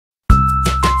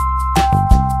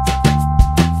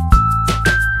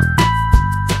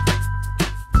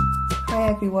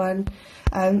everyone.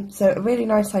 So a really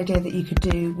nice idea that you could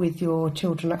do with your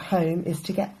children at home is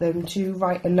to get them to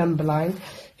write a number line.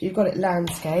 If you've got it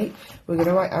landscape, we're going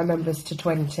to write our numbers to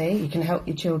 20. You can help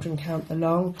your children count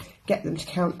along, get them to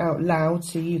count out loud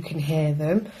so you can hear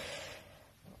them.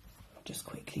 I'll just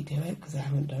quickly do it because I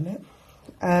haven't done it.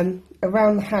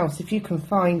 Around the house, if you can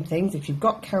find things, if you've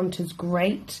got counters,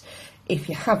 great. If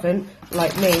you haven't,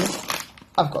 like me,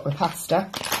 I've got my pasta.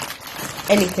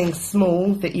 Anything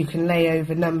small that you can lay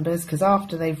over numbers, because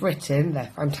after they've written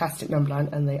their fantastic number line,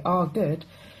 and they are good,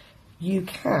 you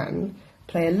can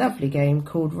play a lovely game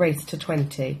called Race to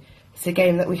 20. It's a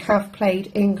game that we have played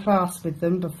in class with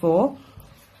them before,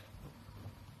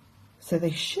 so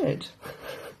they should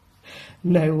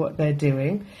know what they're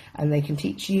doing, and they can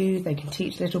teach you, they can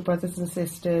teach little brothers and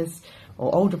sisters,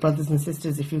 or older brothers and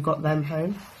sisters if you've got them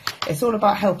home. It's all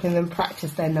about helping them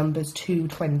practice their numbers to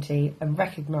 20 and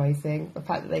recognising the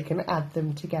fact that they can add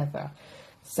them together.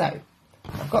 So,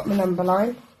 I've got my number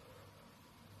line.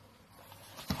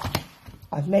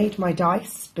 I've made my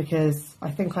dice because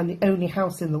I think I'm the only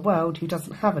house in the world who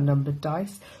doesn't have a numbered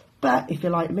dice. But if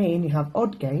you're like me and you have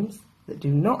odd games that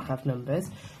do not have numbers,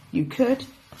 you could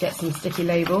get some sticky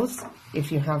labels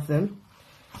if you have them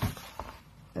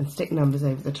and stick numbers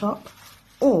over the top.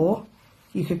 Or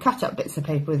you could cut up bits of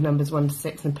paper with numbers 1 to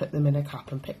 6 and put them in a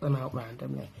cup and pick them out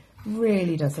randomly.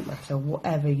 Really doesn't matter,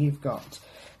 whatever you've got.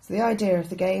 So the idea of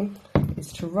the game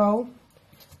is to roll.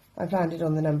 I've landed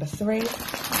on the number 3,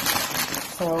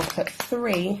 so I'll put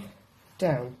 3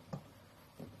 down.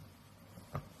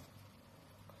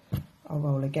 I'll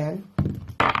roll again.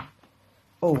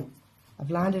 Oh,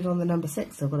 I've landed on the number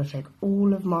 6, so I've got to take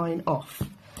all of mine off.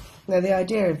 Now the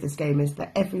idea of this game is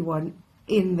that everyone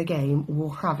in the game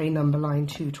will have a number line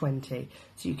to 20,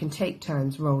 so you can take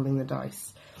turns rolling the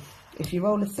dice. If you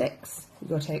roll a 6, you've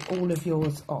got to take all of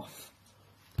yours off.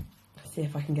 See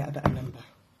if I can get a better number.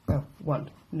 Oh, 1.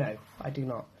 No, I do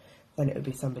not. Then it would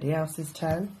be somebody else's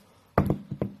turn.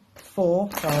 4,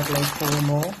 so I'd lay 4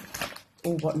 more.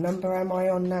 Oh, what number am I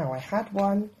on now? I had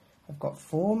 1, I've got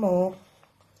 4 more.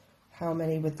 How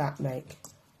many would that make?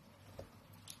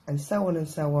 And so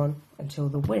on until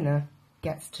the winner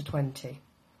gets to 20.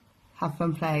 Have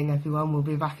fun playing, everyone. We'll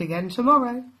be back again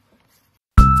tomorrow.